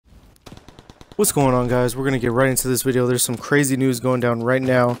What's going on, guys? We're going to get right into this video. There's some crazy news going down right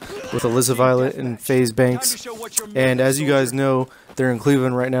now with Alissa Violet and FaZe Banks. And as you guys know, they're in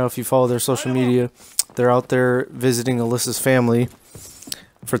Cleveland right now. If you follow their social media, they're out there visiting Alissa's family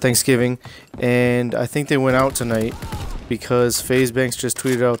for Thanksgiving. And I think they went out tonight because FaZe Banks just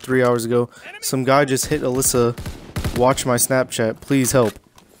tweeted out 3 hours ago, some guy just hit Alissa, watch my Snapchat, please help.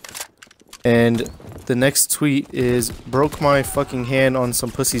 And the next tweet is, broke my fucking hand on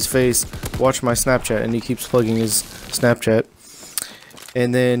some pussy's face, watch my Snapchat, and he keeps plugging his Snapchat.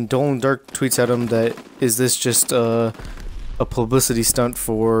 And then Dolan Dark tweets at him that, is this just a publicity stunt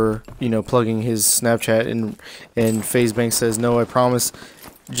for, you know, plugging his Snapchat? And FaZe Banks says, no, I promise,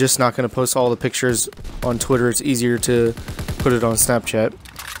 just not going to post all the pictures on Twitter, it's easier to put it on Snapchat.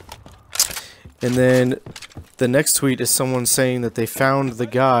 And then the next tweet is someone saying that they found the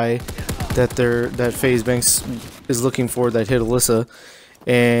guy that FaZe Banks is looking for that hit Alissa,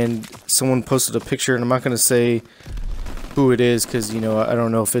 and someone posted a picture, and I'm not going to say who it is because, you know, I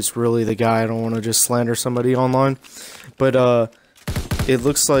don't know if it's really the guy. I don't want to just slander somebody online, but it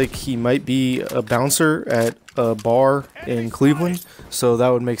looks like he might be a bouncer at a bar in Cleveland, so that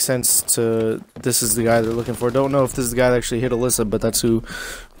would make sense to, this is the guy they're looking for. Don't know if this is the guy that actually hit Alissa, but that's who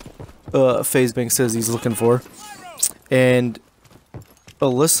FaZe Banks says he's looking for. And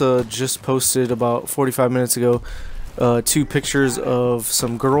Alissa just posted about 45 minutes ago 2 pictures of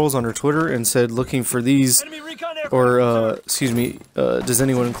some girls on her Twitter and said, looking for these, or excuse me, does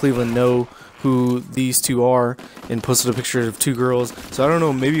anyone in Cleveland know who these 2 are, and posted a picture of 2 girls. So I don't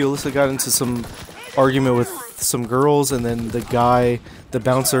know, maybe Alissa got into some argument with some girls, and then the guy, the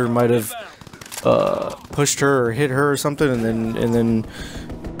bouncer, might have pushed her or hit her or something, and then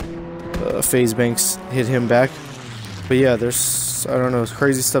FaZe Banks hit him back. But yeah, there's, I don't know,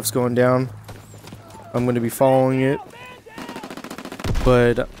 crazy stuff's going down. I'm going to be following it.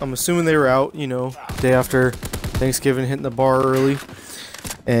 But I'm assuming they were out, you know, day after Thanksgiving, hitting the bar early.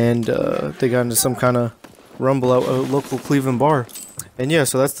 And they got into some kind of rumble at a local Cleveland bar. And yeah,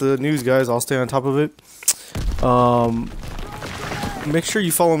 so that's the news, guys. I'll stay on top of it. Make sure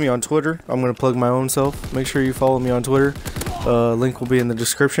you follow me on Twitter. I'm going to plug my own self. Make sure you follow me on Twitter. Link will be in the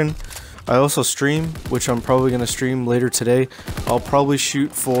description. I also stream, which I'm probably going to stream later today. I'll probably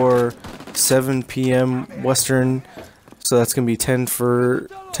shoot for 7 p.m. Western, so that's going to be 10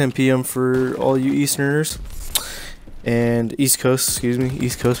 p.m. for all you Easterners, and East Coast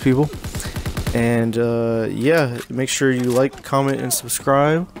people. And yeah, make sure you like, comment, and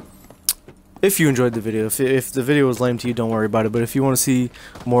subscribe if you enjoyed the video. If the video was lame to you, don't worry about it, but if you want to see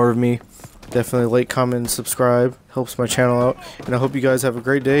more of me, definitely like, comment, and subscribe. Helps my channel out, and I hope you guys have a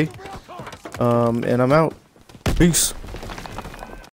great day. And I'm out. Peace.